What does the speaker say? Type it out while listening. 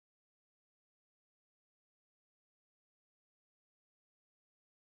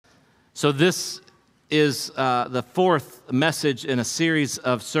So this is the fourth message in a series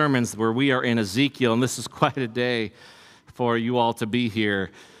of sermons where we are in Ezekiel, and this is quite a day for you all to be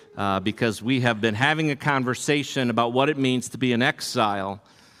here because we have been having a conversation about what it means to be in exile,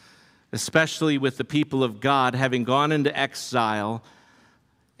 especially with the people of God having gone into exile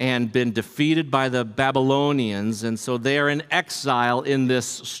and been defeated by the Babylonians, and so they are in exile in this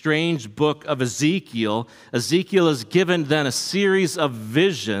strange book of Ezekiel. Ezekiel is given then a series of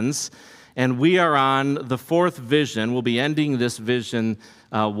visions, and we are on the fourth vision. We'll be ending this vision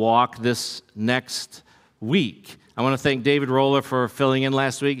walk this next week. I want to thank David Roller for filling in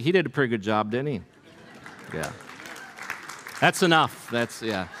last week. He did a pretty good job, didn't he? Yeah. That's enough.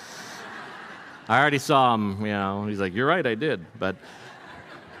 I already saw him, he's like, you're right, I did, but...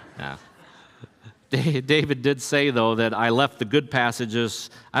 Yeah. David did say, though, that I left the good passages.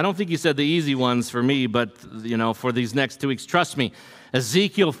 I don't think he said the easy ones for me, but, for these next 2 weeks. Trust me,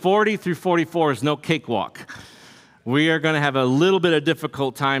 Ezekiel 40 through 44 is no cakewalk. We are going to have a little bit of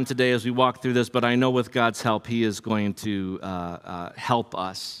difficult time today as we walk through this, but I know with God's help, He is going to help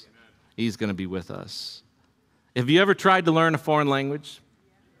us. He's going to be with us. Have you ever tried to learn a foreign language?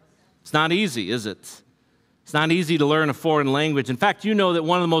 It's not easy, is it? It's not easy to learn a foreign language. In fact, you know that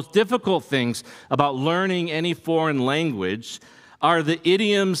one of the most difficult things about learning any foreign language are the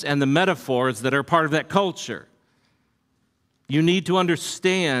idioms and the metaphors that are part of that culture. You need to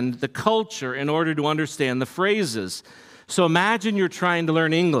understand the culture in order to understand the phrases. So imagine you're trying to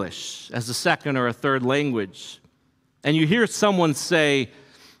learn English as a second or a third language, and you hear someone say,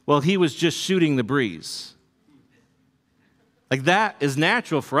 well, he was just shooting the breeze. Like, that is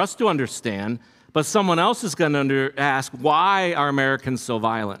natural for us to understand, but someone else is going to ask, why are Americans so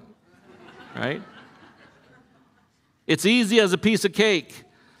violent? Right? It's easy as a piece of cake.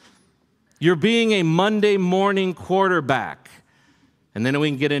 You're being a Monday morning quarterback. And then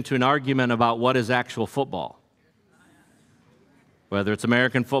we can get into an argument about what is actual football. Whether it's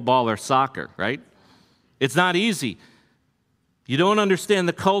American football or soccer, right? It's not easy. You don't understand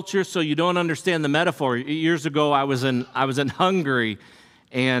the culture, so you don't understand the metaphor. Years ago, I was in Hungary,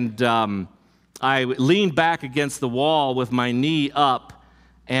 and I leaned back against the wall with my knee up,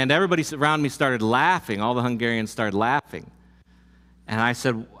 and everybody around me started laughing. All the Hungarians started laughing. And I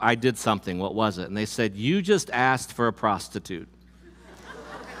said, I did something. What was it? And they said, you just asked for a prostitute.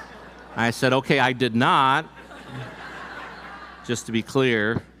 I said, okay, I did not. Just to be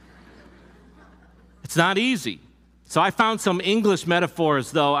clear. It's not easy. So I found some English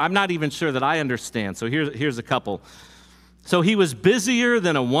metaphors, though I'm not even sure that I understand. So here's a couple. So he was busier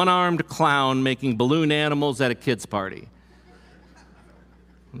than a one-armed clown making balloon animals at a kid's party.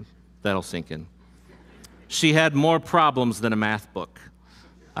 That'll sink in. She had more problems than a math book.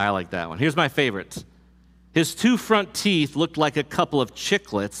 I like that one. Here's my favorite. His 2 front teeth looked like a couple of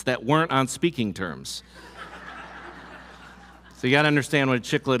chiclets that weren't on speaking terms. So you got to understand what a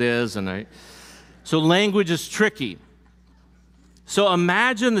chiclet is. So language is tricky. So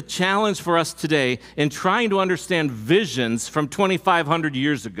imagine the challenge for us today in trying to understand visions from 2,500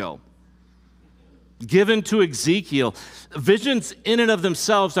 years ago, given to Ezekiel. Visions in and of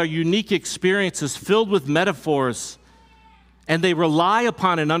themselves are unique experiences filled with metaphors, and they rely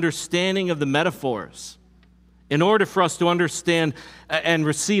upon an understanding of the metaphors in order for us to understand and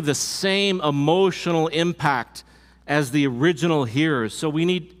receive the same emotional impact as the original hearers. So we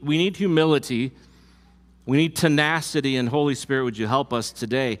need humility. We need tenacity, and Holy Spirit, would you help us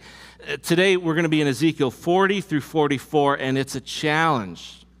today? Today, we're going to be in Ezekiel 40 through 44, and it's a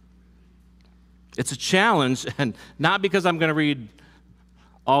challenge. It's a challenge, and not because I'm going to read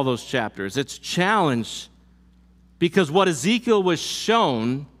all those chapters. It's a challenge because what Ezekiel was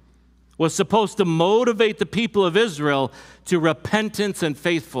shown was supposed to motivate the people of Israel to repentance and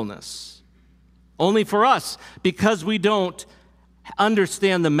faithfulness. Only for us, because we don't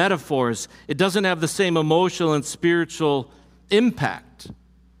understand the metaphors, it doesn't have the same emotional and spiritual impact.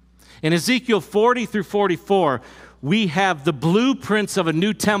 In Ezekiel 40 through 44, we have the blueprints of a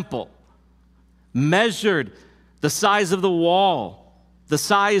new temple, measured the size of the wall, the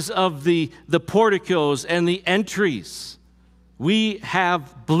size of the porticos and the entries. We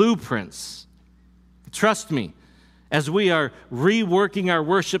have blueprints. Trust me, as we are reworking our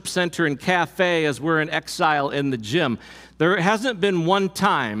worship center and cafe, as we're in exile in the gym, there hasn't been one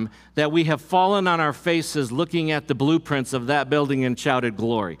time that we have fallen on our faces looking at the blueprints of that building and shouted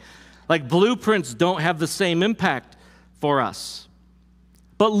glory. Like, blueprints don't have the same impact for us.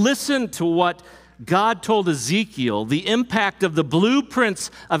 But listen to what God told Ezekiel the impact of the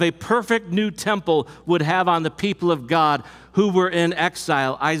blueprints of a perfect new temple would have on the people of God who were in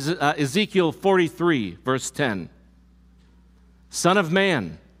exile. Ezekiel 43, verse 10. Son of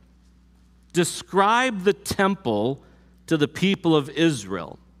man, describe the temple to the people of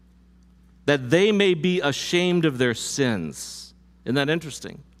Israel, that they may be ashamed of their sins. Isn't that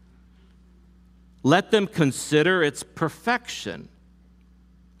interesting? Let them consider its perfection.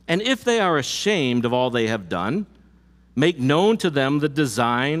 And if they are ashamed of all they have done, make known to them the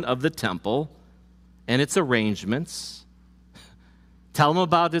design of the temple and its arrangements. Tell them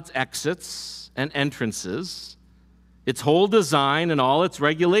about its exits and entrances, its whole design and all its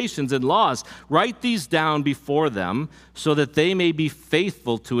regulations and laws. Write these down before them so that they may be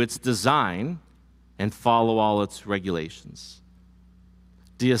faithful to its design and follow all its regulations.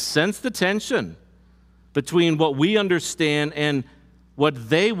 Do you sense the tension between what we understand and what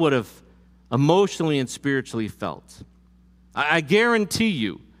they would have emotionally and spiritually felt? I guarantee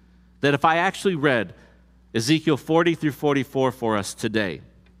you that if I actually read Ezekiel 40 through 44 for us today,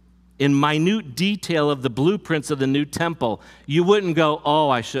 in minute detail of the blueprints of the new temple, you wouldn't go, oh,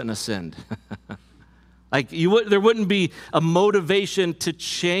 I shouldn't have sinned. There wouldn't be a motivation to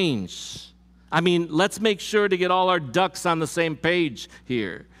change. I mean, let's make sure to get all our ducks on the same page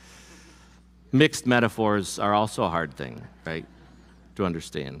here. Mixed metaphors are also a hard thing, right, to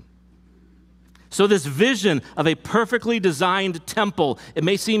understand. So this vision of a perfectly designed temple, it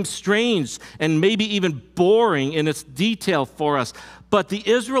may seem strange and maybe even boring in its detail for us, but the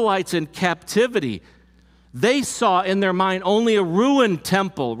Israelites in captivity, they saw in their mind only a ruined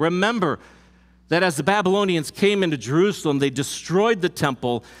temple. Remember that as the Babylonians came into Jerusalem, they destroyed the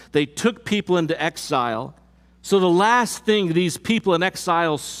temple, they took people into exile. So the last thing these people in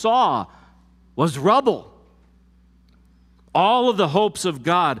exile saw was rubble. All of the hopes of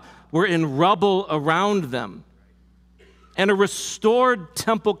God were in rubble around them. And a restored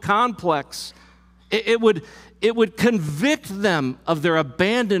temple complex, it would convict them of their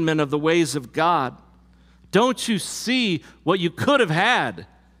abandonment of the ways of God. Don't you see what you could have had,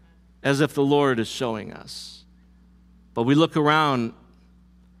 as if the Lord is showing us? But we look around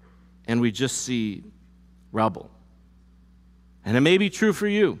and we just see rubble. And it may be true for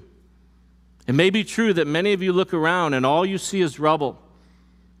you. It may be true that many of you look around and all you see is rubble,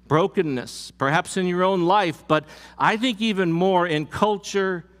 brokenness, perhaps in your own life, but I think even more in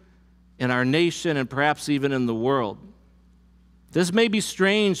culture, in our nation, and perhaps even in the world. This may be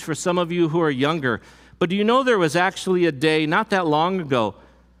strange for some of you who are younger, but do you know there was actually a day not that long ago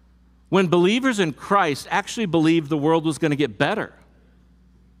when believers in Christ actually believed the world was going to get better?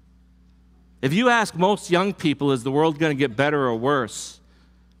 If you ask most young people, is the world going to get better or worse?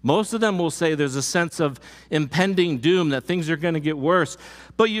 Most of them will say there's a sense of impending doom, that things are going to get worse.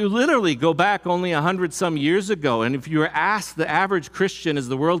 But you literally go back only 100-some years ago, and if you were asked the average Christian, is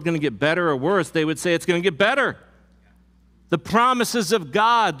the world going to get better or worse, they would say it's going to get better. The promises of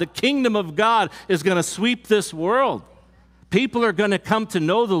God, the kingdom of God is going to sweep this world. People are going to come to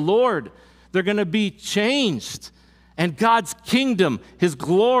know the Lord. They're going to be changed. And God's kingdom, His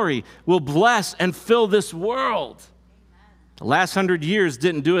glory, will bless and fill this world. The last 100 years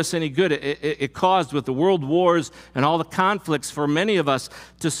didn't do us any good. It caused, with the world wars and all the conflicts, for many of us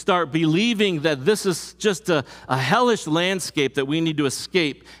to start believing that this is just a hellish landscape that we need to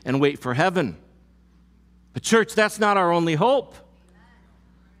escape and wait for heaven. But church, that's not our only hope.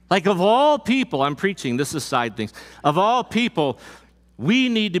 Like, of all people, I'm preaching, this is side things. Of all people, we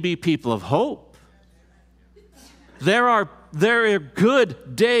need to be people of hope. There are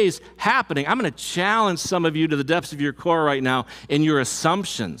good days happening. I'm going to challenge some of you to the depths of your core right now in your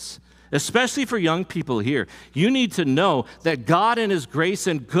assumptions, especially for young people here. You need to know that God in His grace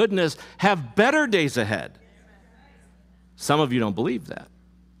and goodness have better days ahead. Some of you don't believe that.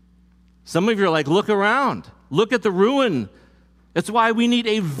 Some of you are like, look around. Look at the ruin. That's why we need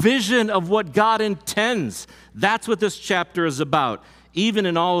a vision of what God intends. That's what this chapter is about. Even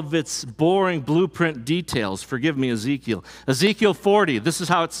in all of its boring blueprint details. Forgive me, Ezekiel. Ezekiel 40, this is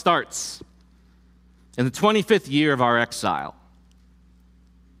how it starts. In the 25th year of our exile,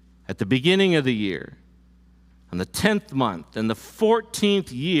 at the beginning of the year, on the 10th month, in the 14th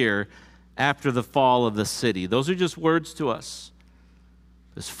year after the fall of the city. Those are just words to us.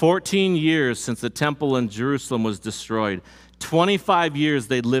 It's 14 years since the temple in Jerusalem was destroyed. 25 years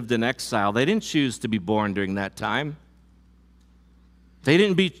they lived in exile. They didn't choose to be born during that time. They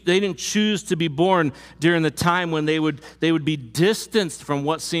didn't choose to be born during the time when they would be distanced from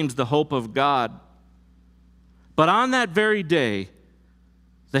what seems the hope of God. But on that very day,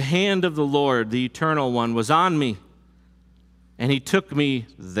 the hand of the Lord, the Eternal One, was on me, and He took me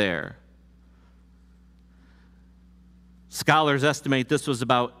there. Scholars estimate this was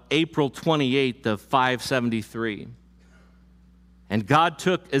about April 28th of 573. And God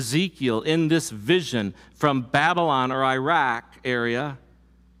took Ezekiel in this vision from Babylon or Iraq area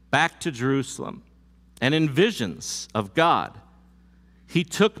back to Jerusalem. And in visions of God, he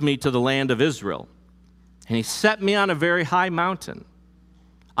took me to the land of Israel, and he set me on a very high mountain,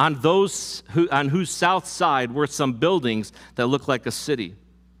 on whose south side were some buildings that looked like a city.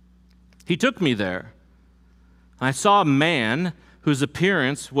 He took me there. I saw a man whose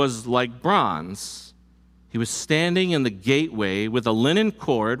appearance was like bronze. He was standing in the gateway with a linen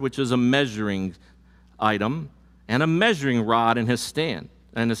cord, which is a measuring item, and a measuring rod in his hand.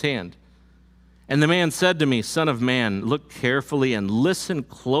 And the man said to me, "Son of man, look carefully and listen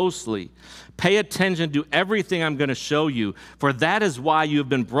closely. Pay attention to everything I'm going to show you, for that is why you have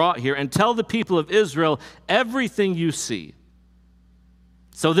been brought here, and tell the people of Israel everything you see."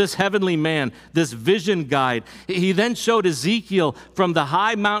 So this heavenly man, this vision guide, he then showed Ezekiel from the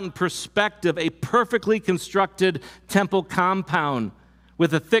high mountain perspective a perfectly constructed temple compound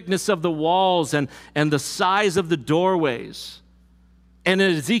with the thickness of the walls and the size of the doorways. And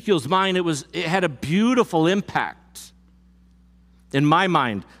in Ezekiel's mind, it had a beautiful impact. In my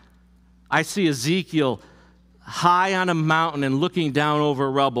mind, I see Ezekiel high on a mountain and looking down over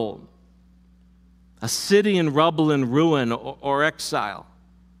rubble, a city in rubble and ruin or exile.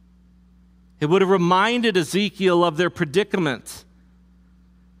 It would have reminded Ezekiel of their predicament.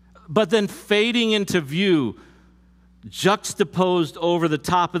 But then fading into view, juxtaposed over the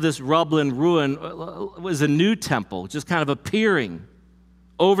top of this rubble and ruin, was a new temple, just kind of appearing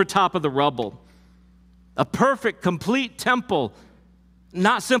over top of the rubble. A perfect, complete temple,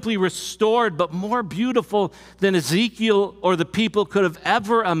 not simply restored, but more beautiful than Ezekiel or the people could have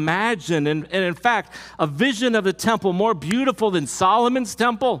ever imagined. And in fact, a vision of the temple more beautiful than Solomon's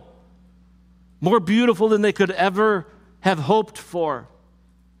temple, more beautiful than they could ever have hoped for.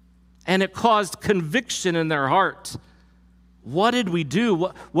 And it caused conviction in their heart. What did we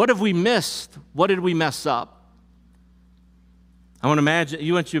do? What have we missed? What did we mess up? I want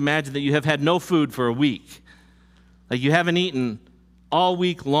you to imagine that you have had no food for a week. Like you haven't eaten all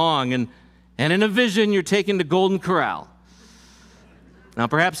week long, and in a vision you're taken to Golden Corral. Now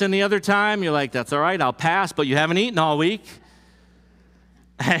perhaps any other time you're like, that's all right, I'll pass, but you haven't eaten all week.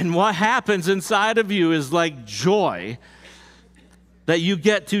 And what happens inside of you is like joy that you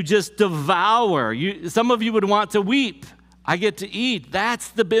get to just devour. Some of you would want to weep. I get to eat. That's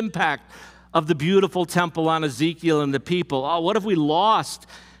the impact of the beautiful temple on Ezekiel and the people. Oh, what have we lost?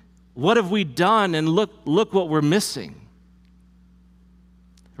 What have we done? And look what we're missing.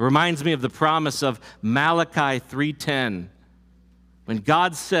 It reminds me of the promise of Malachi 3:10, when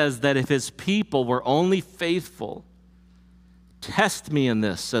God says that if his people were only faithful, test me in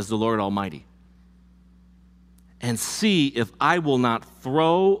this, says the Lord Almighty, and see if I will not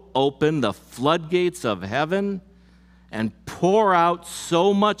throw open the floodgates of heaven and pour out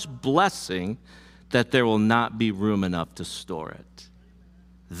so much blessing that there will not be room enough to store it.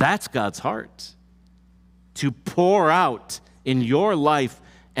 That's God's heart, to pour out in your life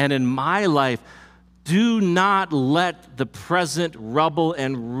and in my life. Do not let the present rubble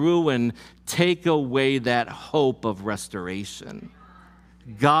and ruin take away that hope of restoration.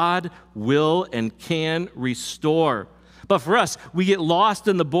 God will and can restore. But for us, we get lost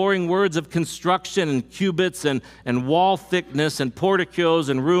in the boring words of construction and cubits and wall thickness and porticos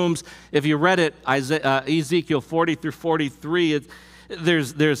and rooms. If you read it, Ezekiel 40 through 43,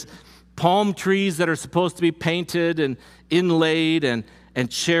 there's palm trees that are supposed to be painted and inlaid and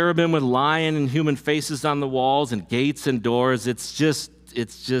cherubim with lion and human faces on the walls and gates and doors. It's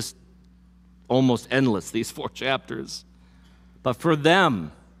just almost endless, these 4 chapters. But for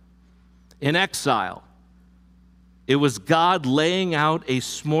them, in exile, it was God laying out a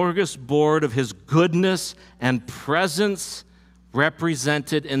smorgasbord of his goodness and presence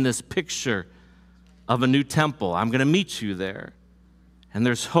represented in this picture of a new temple. I'm going to meet you there. And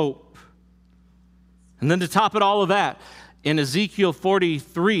there's hope. And then to top it all of that, in Ezekiel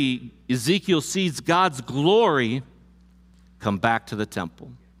 43, Ezekiel sees God's glory come back to the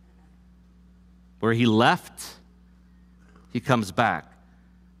temple. Where he left, he comes back.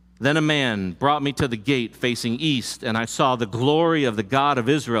 Then a man brought me to the gate facing east, and I saw the glory of the God of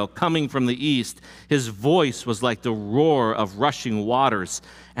Israel coming from the east. His voice was like the roar of rushing waters,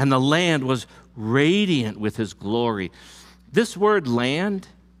 and the land was radiant with his glory. This word land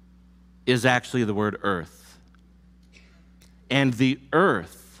is actually the word earth. And the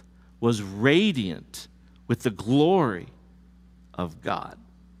earth was radiant with the glory of God.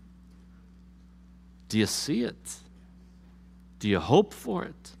 Do you see it? Do you hope for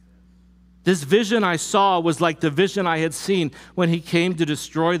it? This vision I saw was like the vision I had seen when he came to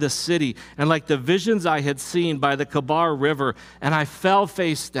destroy the city, and like the visions I had seen by the Kabar River, and I fell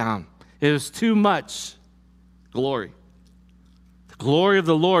face down. It was too much glory. The glory of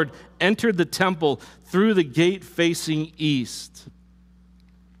the Lord entered the temple through the gate facing east.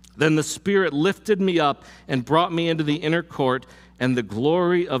 Then the Spirit lifted me up and brought me into the inner court, and the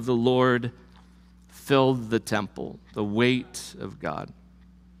glory of the Lord filled the temple, the weight of God.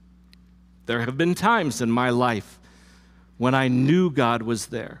 There have been times in my life when I knew God was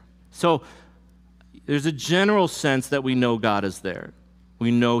there. So there's a general sense that we know God is there.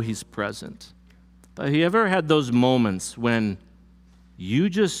 We know He's present. But have you ever had those moments when you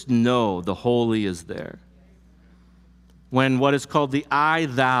just know the holy is there? When what is called the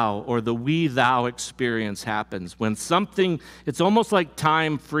I-thou or the we-thou experience happens, when something, it's almost like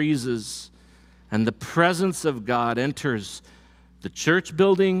time freezes and the presence of God enters the church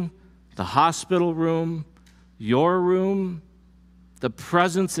building, the hospital room, your room, the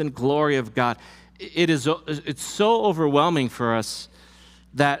presence and glory of God. It's so overwhelming for us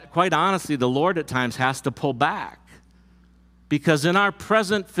that, quite honestly, the Lord at times has to pull back. Because in our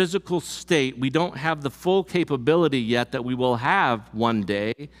present physical state, we don't have the full capability yet that we will have one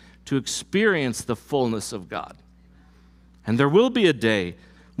day to experience the fullness of God. And there will be a day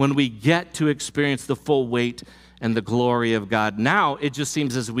when we get to experience the full weight and the glory of God. Now, it just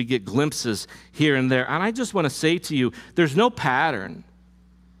seems as we get glimpses here and there. And I just want to say to you, there's no pattern.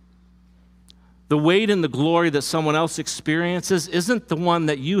 The weight and the glory that someone else experiences isn't the one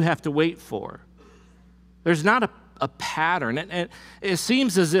that you have to wait for. There's not a pattern. And it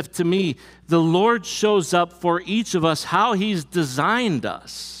seems as if, to me, the Lord shows up for each of us how He's designed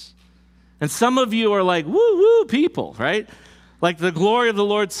us. And some of you are like, woo-woo people, right? Like the glory of the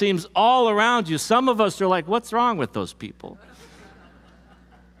Lord seems all around you. Some of us are like, what's wrong with those people?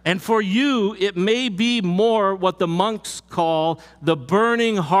 And for you, it may be more what the monks call the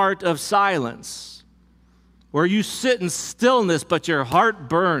burning heart of silence, where you sit in stillness, but your heart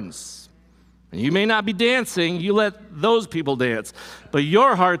burns. And you may not be dancing, you let those people dance, but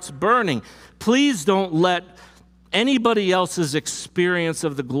your heart's burning. Please don't let anybody else's experience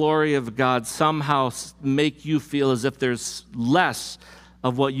of the glory of God somehow make you feel as if there's less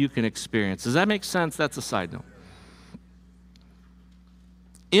of what you can experience. Does that make sense? That's a side note.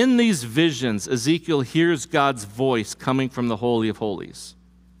 In these visions, Ezekiel hears God's voice coming from the Holy of Holies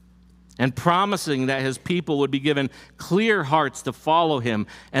and promising that his people would be given clear hearts to follow him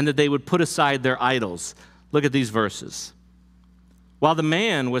and that they would put aside their idols. Look at these verses. While the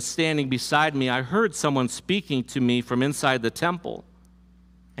man was standing beside me, I heard someone speaking to me from inside the temple.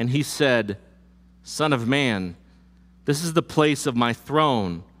 And he said, Son of man, this is the place of my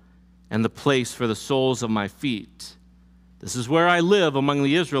throne and the place for the soles of my feet. This is where I live among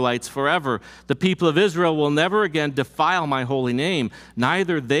the Israelites forever. The people of Israel will never again defile my holy name,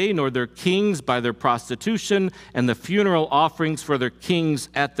 neither they nor their kings by their prostitution and the funeral offerings for their kings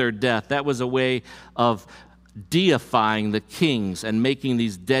at their death. That was a way of deifying the kings and making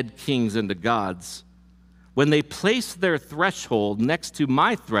these dead kings into gods. When they placed their threshold next to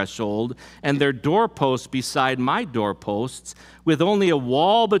my threshold and their doorposts beside my doorposts, with only a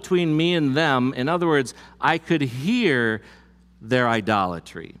wall between me and them, in other words, I could hear their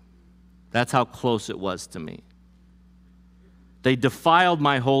idolatry. That's how close it was to me. They defiled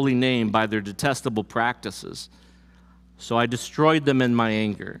my holy name by their detestable practices, so I destroyed them in my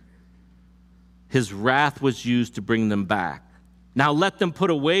anger. His wrath was used to bring them back. Now let them put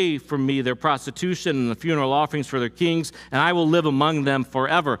away from me their prostitution and the funeral offerings for their kings, and I will live among them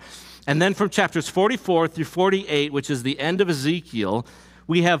forever. And then from chapters 44 through 48, which is the end of Ezekiel,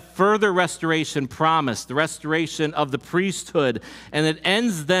 we have further restoration promised, the restoration of the priesthood. And it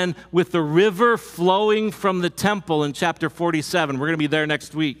ends then with the river flowing from the temple in chapter 47. We're going to be there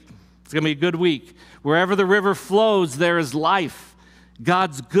next week. It's going to be a good week. Wherever the river flows, there is life.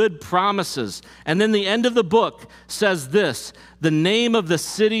 God's good promises. And then the end of the book says this: the name of the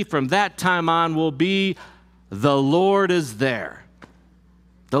city from that time on will be The Lord is There.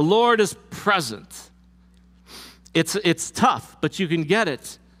 The Lord is present. It's tough, but you can get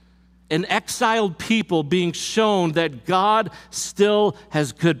it. An exiled people being shown that God still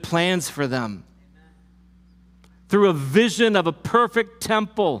has good plans for them. Through a vision of a perfect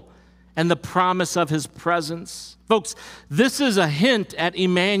temple and the promise of his presence. Folks, this is a hint at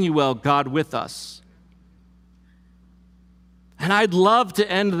Emmanuel, God with us. And I'd love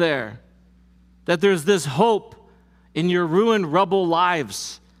to end there, that there's this hope in your ruined rubble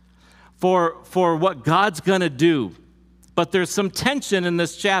lives for what God's going to do. But there's some tension in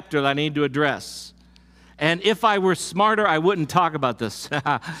this chapter that I need to address. And if I were smarter, I wouldn't talk about this.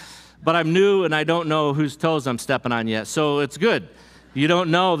 But I'm new and I don't know whose toes I'm stepping on yet. So it's good. You don't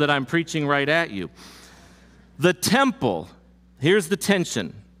know that I'm preaching right at you. The temple, here's the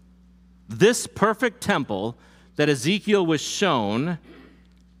tension. This perfect temple that Ezekiel was shown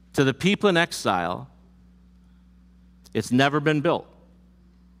to the people in exile, it's never been built.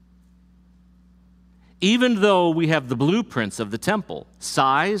 Even though we have the blueprints of the temple,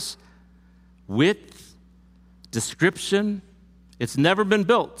 size, width, description, it's never been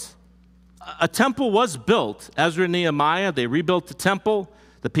built. A temple was built. Ezra and Nehemiah, they rebuilt the temple.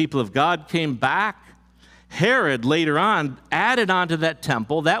 The people of God came back. Herod later on added onto that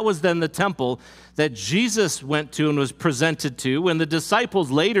temple. That was then the temple that Jesus went to and was presented to. When the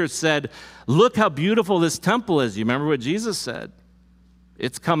disciples later said, look how beautiful this temple is. You remember what Jesus said?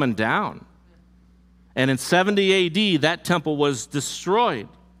 It's coming down. And in 70 AD, that temple was destroyed.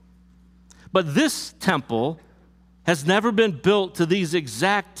 But this temple has never been built to these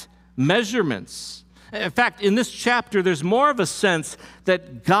exact measurements. In fact, in this chapter, there's more of a sense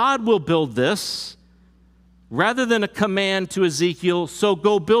that God will build this rather than a command to Ezekiel, so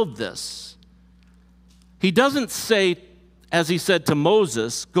go build this. He doesn't say, as he said to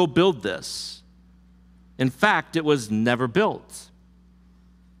Moses, go build this. In fact, it was never built.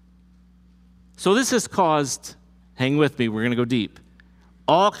 So this has caused, hang with me, we're going to go deep,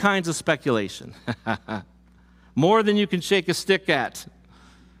 all kinds of speculation. More than you can shake a stick at.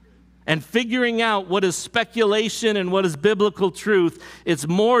 And figuring out what is speculation and what is biblical truth, it's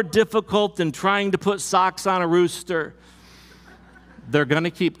more difficult than trying to put socks on a rooster. They're going to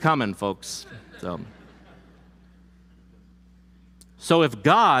keep coming, folks. So if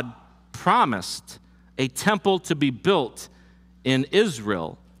God promised a temple to be built in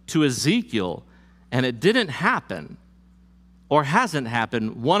Israel to Ezekiel, and it didn't happen, or hasn't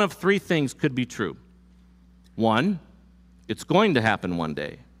happened, one of three things could be true. One, it's going to happen one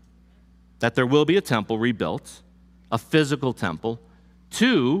day, that there will be a temple rebuilt, a physical temple.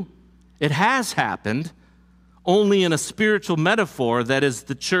 Two, it has happened, only in a spiritual metaphor that is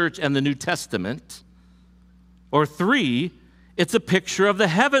the church and the New Testament. Or three, it's a picture of the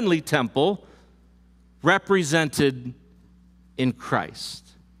heavenly temple represented in Christ.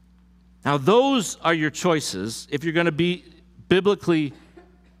 Now, those are your choices if you're going to be biblically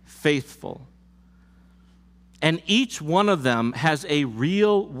faithful. And each one of them has a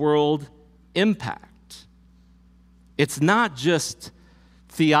real-world impact. It's not just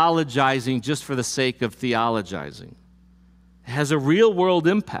theologizing just for the sake of theologizing. It has a real-world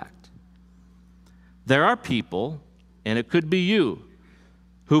impact. There are people, and it could be you,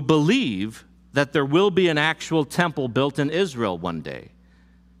 who believe that there will be an actual temple built in Israel one day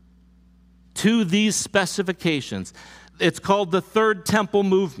to these specifications. It's called the Third Temple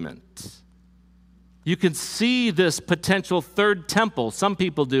Movement. You can see this potential third temple, some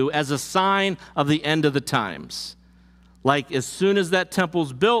people do, as a sign of the end of the times. Like as soon as that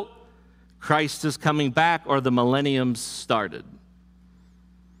temple's built, Christ is coming back or the millennium's started.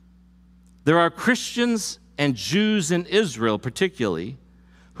 There are Christians and Jews in Israel particularly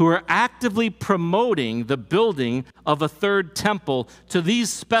who are actively promoting the building of a third temple to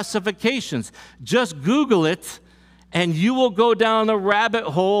these specifications. Just Google it, and you will go down the rabbit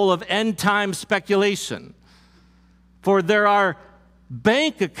hole of end-time speculation. For there are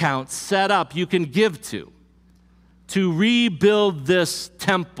bank accounts set up you can give to rebuild this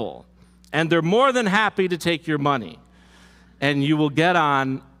temple. And they're more than happy to take your money. And you will get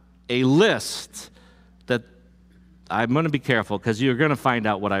on a list that, I'm going to be careful because you're going to find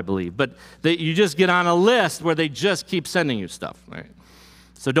out what I believe. But you just get on a list where they just keep sending you stuff. Right?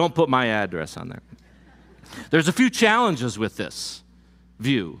 So don't put my address on there. There's a few challenges with this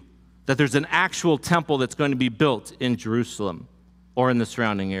view, that there's an actual temple that's going to be built in Jerusalem or in the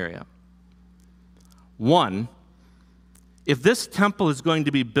surrounding area. One, if this temple is going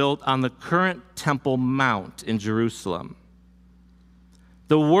to be built on the current Temple Mount in Jerusalem,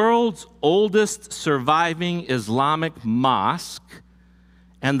 the world's oldest surviving Islamic mosque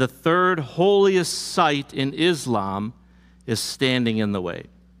and the third holiest site in Islam is standing in the way.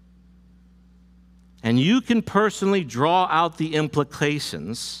 And you can personally draw out the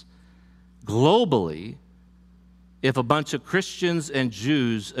implications globally if a bunch of Christians and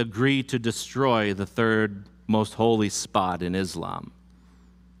Jews agree to destroy the third most holy spot in Islam.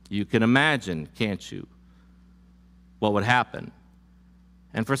 You can imagine, can't you, what would happen?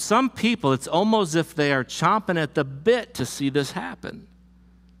 And for some people, it's almost as if they are chomping at the bit to see this happen.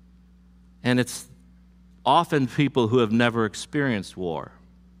 And it's often people who have never experienced war.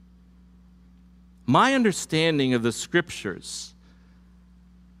 My understanding of the scriptures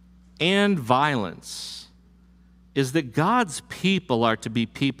and violence is that God's people are to be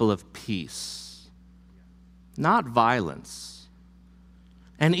people of peace, not violence.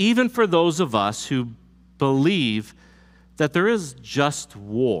 And even for those of us who believe that there is just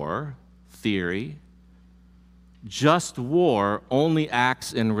war theory, just war only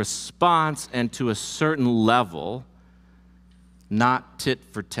acts in response and to a certain level, not tit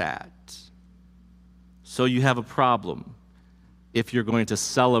for tat. So you have a problem if you're going to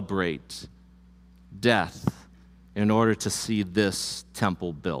celebrate death in order to see this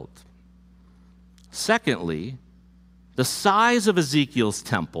temple built. Secondly, the size of Ezekiel's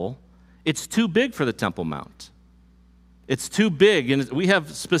temple, it's too big for the Temple Mount. It's too big, and we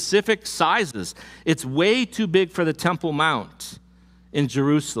have specific sizes. It's way too big for the Temple Mount in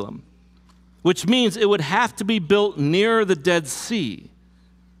Jerusalem, which means it would have to be built near the Dead Sea.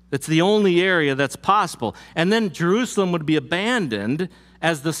 That's the only area that's possible. And then Jerusalem would be abandoned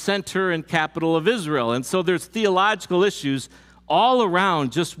as the center and capital of Israel. And so there's theological issues all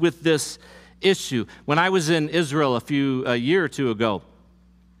around just with this issue. When I was in Israel a year or two ago,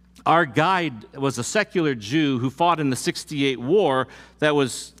 our guide was a secular Jew who fought in the 68 war that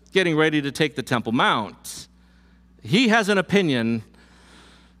was getting ready to take the Temple Mount. He has an opinion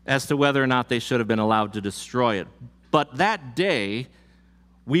as to whether or not they should have been allowed to destroy it. But that day,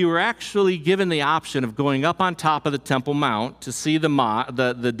 we were actually given the option of going up on top of the Temple Mount to see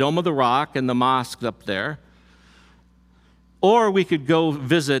the Dome of the Rock and the mosque up there, or we could go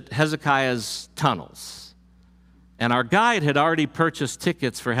visit Hezekiah's tunnels. And our guide had already purchased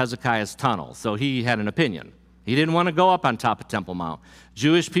tickets for Hezekiah's tunnel, so he had an opinion. He didn't want to go up on top of Temple Mount.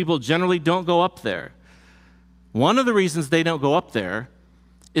 Jewish people generally don't go up there. One of the reasons they don't go up there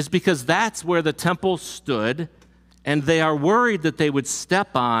is because that's where the temple stood, and they are worried that they would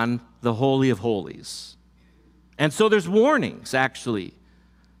step on the Holy of Holies. And so there's warnings, actually,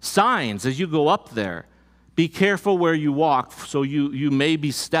 signs as you go up there. Be careful where you walk, so you may be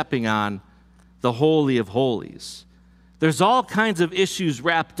stepping on the Holy of Holies. There's all kinds of issues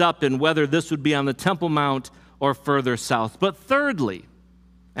wrapped up in whether this would be on the Temple Mount or further south. But thirdly,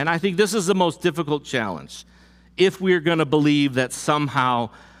 and I think this is the most difficult challenge, if we're going to believe that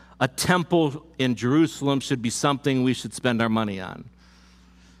somehow a temple in Jerusalem should be something we should spend our money on.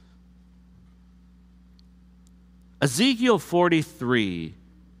 Ezekiel 43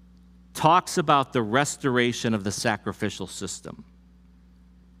 talks about the restoration of the sacrificial system.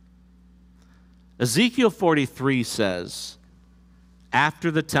 Ezekiel 43 says, after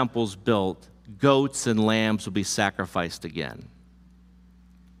the temple's built, goats and lambs will be sacrificed again.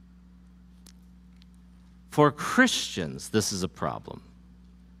 For Christians, this is a problem.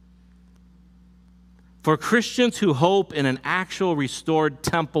 For Christians who hope in an actual restored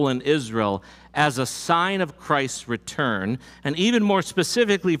temple in Israel as a sign of Christ's return, and even more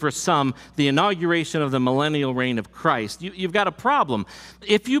specifically for some, the inauguration of the millennial reign of Christ, you've got a problem.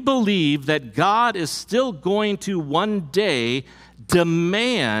 If you believe that God is still going to one day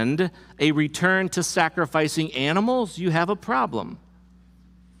demand a return to sacrificing animals, you have a problem.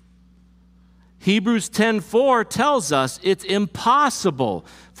 Hebrews 10:4 tells us it's impossible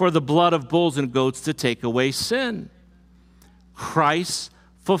for the blood of bulls and goats to take away sin. Christ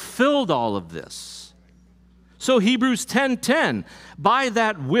fulfilled all of this. So Hebrews 10:10, by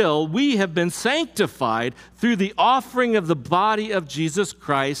that will we have been sanctified through the offering of the body of Jesus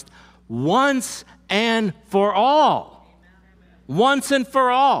Christ once and for all. Once and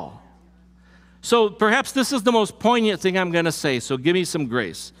for all. So perhaps this is the most poignant thing I'm going to say, so give me some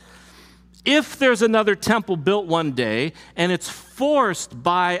grace. If there's another temple built one day and it's forced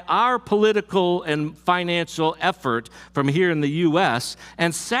by our political and financial effort from here in the U.S.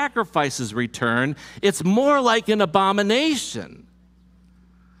 and sacrifices return, it's more like an abomination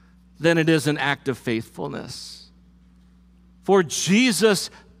than it is an act of faithfulness. For Jesus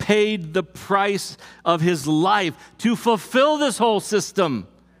paid the price of his life to fulfill this whole system.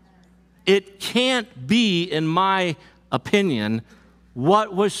 It can't be, in my opinion,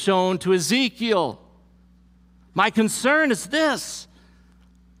 what was shown to Ezekiel. My concern is this.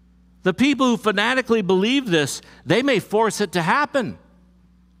 The people who fanatically believe this, they may force it to happen.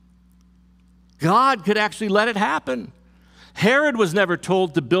 God could actually let it happen. Herod was never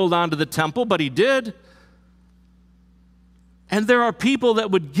told to build onto the temple, but he did. And there are people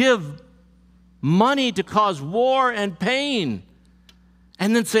that would give money to cause war and pain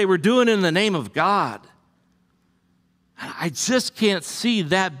and then say, we're doing it in the name of God. I just can't see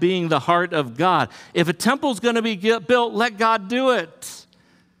that being the heart of God. If a temple's going to be built, let God do it,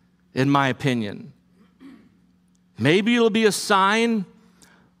 in my opinion. Maybe it'll be a sign,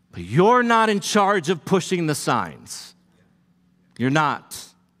 but you're not in charge of pushing the signs. You're not.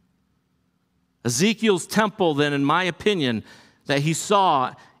 Ezekiel's temple, then, in my opinion, that he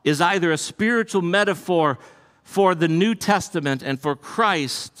saw is either a spiritual metaphor for the New Testament and for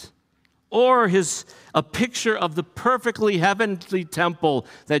Christ, or a picture of the perfectly heavenly temple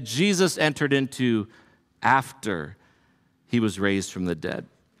that Jesus entered into after he was raised from the dead.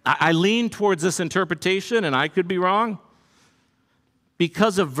 I lean towards this interpretation, and I could be wrong,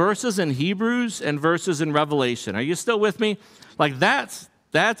 because of verses in Hebrews and verses in Revelation. Are you still with me? Like that's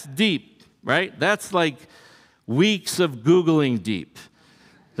deep, right? That's like weeks of Googling deep.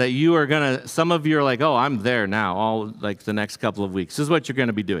 That you are going to, some of you are like, oh, I'm there now, all like the next couple of weeks. This is what you're going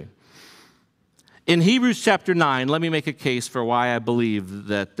to be doing. In Hebrews chapter 9, let me make a case for why I believe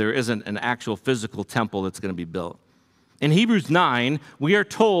that there isn't an actual physical temple that's going to be built. In Hebrews 9, we are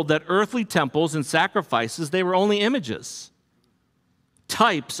told that earthly temples and sacrifices, they were only images,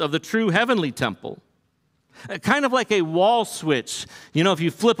 types of the true heavenly temple. Kind of like a wall switch. You know, if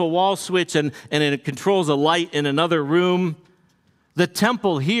you flip a wall switch and it controls a light in another room, the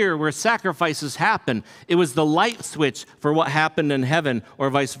temple here where sacrifices happen, it was the light switch for what happened in heaven, or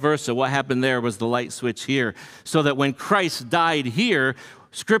vice versa. What happened there was the light switch here. So that when Christ died here,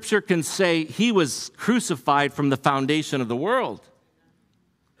 Scripture can say he was crucified from the foundation of the world.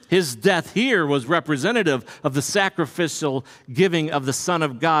 His death here was representative of the sacrificial giving of the Son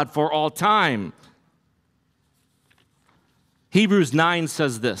of God for all time. Hebrews 9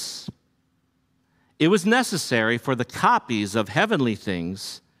 says this: it was necessary for the copies of heavenly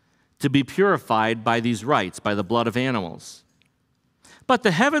things to be purified by these rites, by the blood of animals. But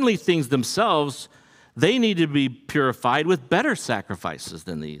the heavenly things themselves, they need to be purified with better sacrifices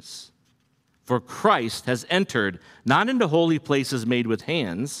than these. For Christ has entered not into holy places made with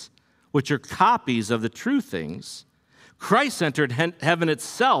hands, which are copies of the true things. Christ entered heaven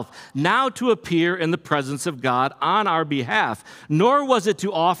itself, now to appear in the presence of God on our behalf. Nor was it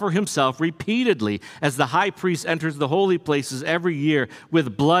to offer himself repeatedly, as the high priest enters the holy places every year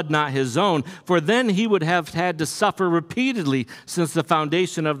with blood not his own, for then he would have had to suffer repeatedly since the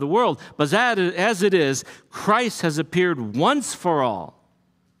foundation of the world. But as it is, Christ has appeared once for all.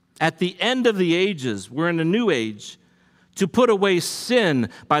 At the end of the ages, we're in a new age, to put away sin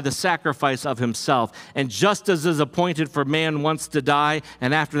by the sacrifice of himself. And just as is appointed for man once to die,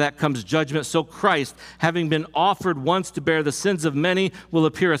 and after that comes judgment, so Christ, having been offered once to bear the sins of many, will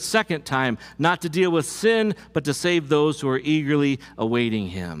appear a second time, not to deal with sin, but to save those who are eagerly awaiting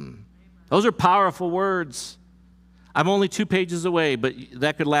him. Those are powerful words. I'm only 2 pages away, but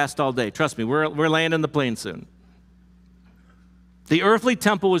that could last all day. Trust me, we're landing the plane soon. The earthly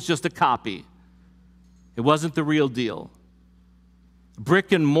temple was just a copy. It wasn't the real deal.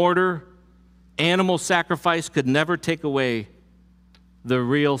 Brick and mortar, animal sacrifice could never take away the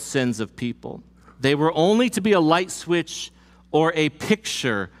real sins of people. They were only to be a light switch or a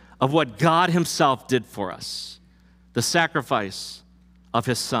picture of what God himself did for us, the sacrifice of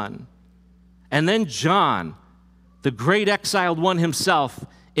his Son. And then John, the great exiled one himself,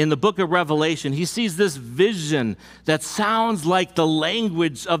 in the book of Revelation, he sees this vision that sounds like the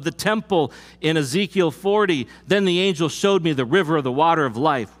language of the temple in Ezekiel 40. Then the angel showed me the river of the water of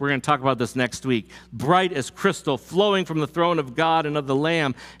life. We're going to talk about this next week. Bright as crystal, flowing from the throne of God and of the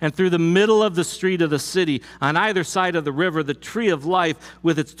Lamb, and through the middle of the street of the city. On either side of the river, the tree of life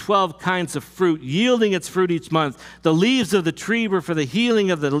with its 12 kinds of fruit, yielding its fruit each month. The leaves of the tree were for the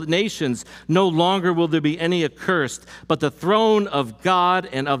healing of the nations. No longer will there be any accursed, but the throne of God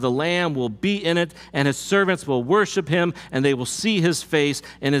and of the Lamb will be in it, and his servants will worship him, and they will see his face,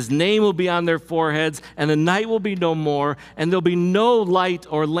 and his name will be on their foreheads, and the night will be no more, and there'll be no light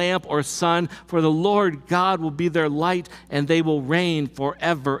or lamp or sun, for the Lord God will be their light, and they will reign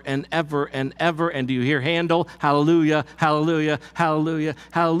forever and ever and ever. And do you hear Handel? Hallelujah, hallelujah, hallelujah,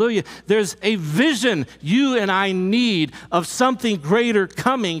 hallelujah. There's a vision you and I need of something greater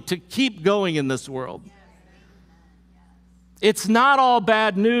coming to keep going in this world. It's not all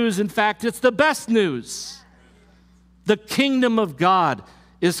bad news. In fact, it's the best news. The kingdom of God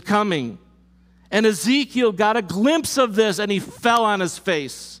is coming. And Ezekiel got a glimpse of this, and he fell on his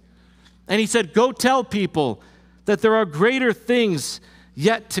face. And he said, go tell people that there are greater things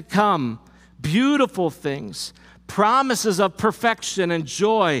yet to come, beautiful things, promises of perfection and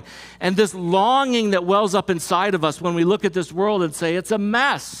joy, and this longing that wells up inside of us when we look at this world and say, it's a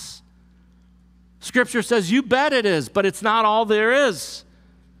mess. Scripture says, you bet it is, but it's not all there is.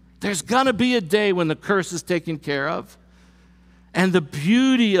 There's going to be a day when the curse is taken care of. And the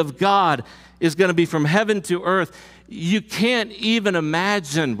beauty of God is going to be from heaven to earth. You can't even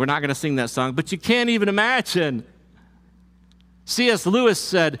imagine. We're not going to sing that song, but you can't even imagine. C.S. Lewis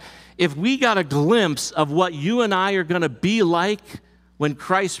said, if we got a glimpse of what you and I are going to be like when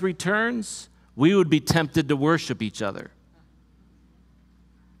Christ returns, we would be tempted to worship each other.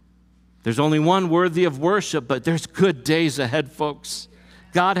 There's only one worthy of worship, but there's good days ahead, folks.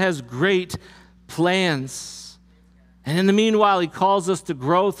 God has great plans. And in the meanwhile, he calls us to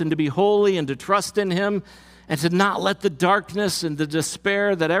growth and to be holy and to trust in him and to not let the darkness and the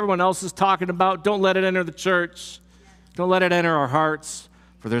despair that everyone else is talking about, don't let it enter the church. Don't let it enter our hearts,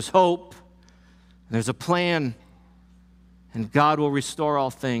 for there's hope, and there's a plan, and God will restore all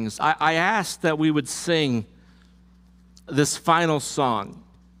things. I asked that we would sing this final song.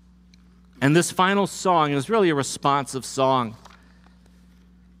 And this final song is really a responsive song.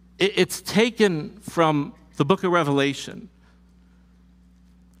 It's taken from the book of Revelation,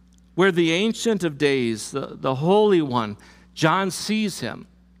 where the Ancient of Days, the Holy One, John sees him.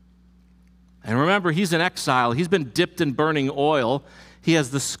 And remember, he's in exile. He's been dipped in burning oil. He has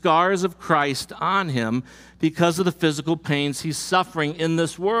the scars of Christ on him because of the physical pains he's suffering in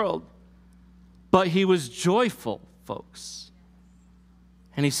this world. But he was joyful, folks.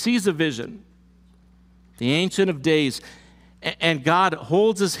 And he sees a vision, the Ancient of Days, and God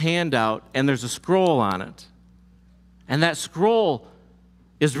holds his hand out, and there's a scroll on it. And that scroll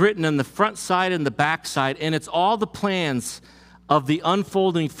is written on the front side and the back side, and it's all the plans of the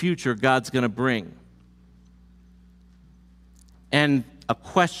unfolding future God's going to bring. And a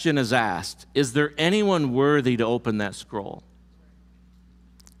question is asked, is there anyone worthy to open that scroll?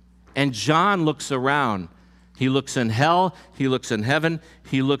 And John looks around. He looks in hell, he looks in heaven,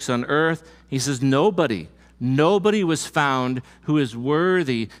 he looks on earth. He says, nobody was found who is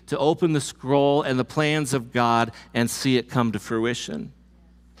worthy to open the scroll and the plans of God and see it come to fruition.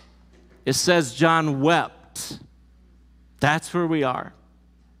 It says John wept. That's where we are.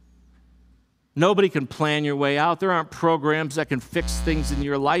 Nobody can plan your way out. There aren't programs that can fix things in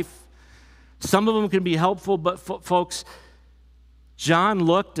your life. Some of them can be helpful, but folks, John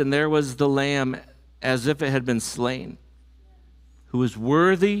looked and there was the Lamb as if it had been slain, who was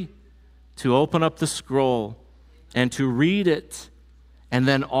worthy to open up the scroll and to read it, and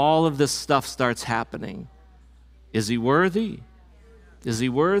then all of this stuff starts happening. Is he worthy? Is he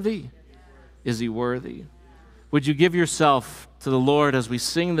worthy? Is he worthy? Would you give yourself to the Lord as we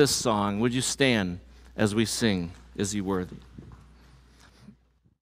sing this song? Would you stand as we sing, Is He Worthy?